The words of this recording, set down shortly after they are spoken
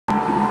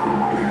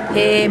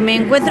Me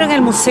encuentro en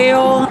el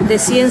Museo de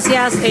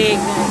Ciencias en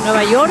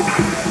Nueva York.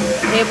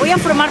 Voy a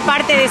formar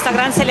parte de esta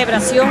gran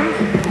celebración.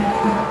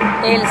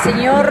 El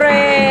señor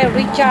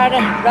Richard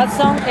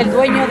Branson, el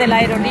dueño de la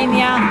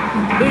aerolínea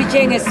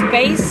Virgin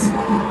Space,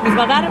 nos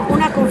va a dar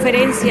una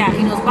conferencia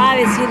y nos va a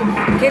decir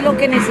qué es lo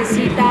que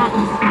necesita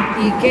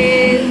y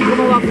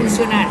cómo va a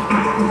funcionar.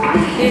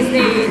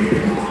 Desde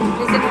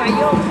Nueva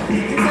York, un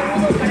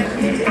saludo para el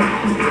mundo.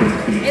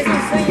 Es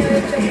un sueño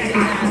hecho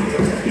realidad.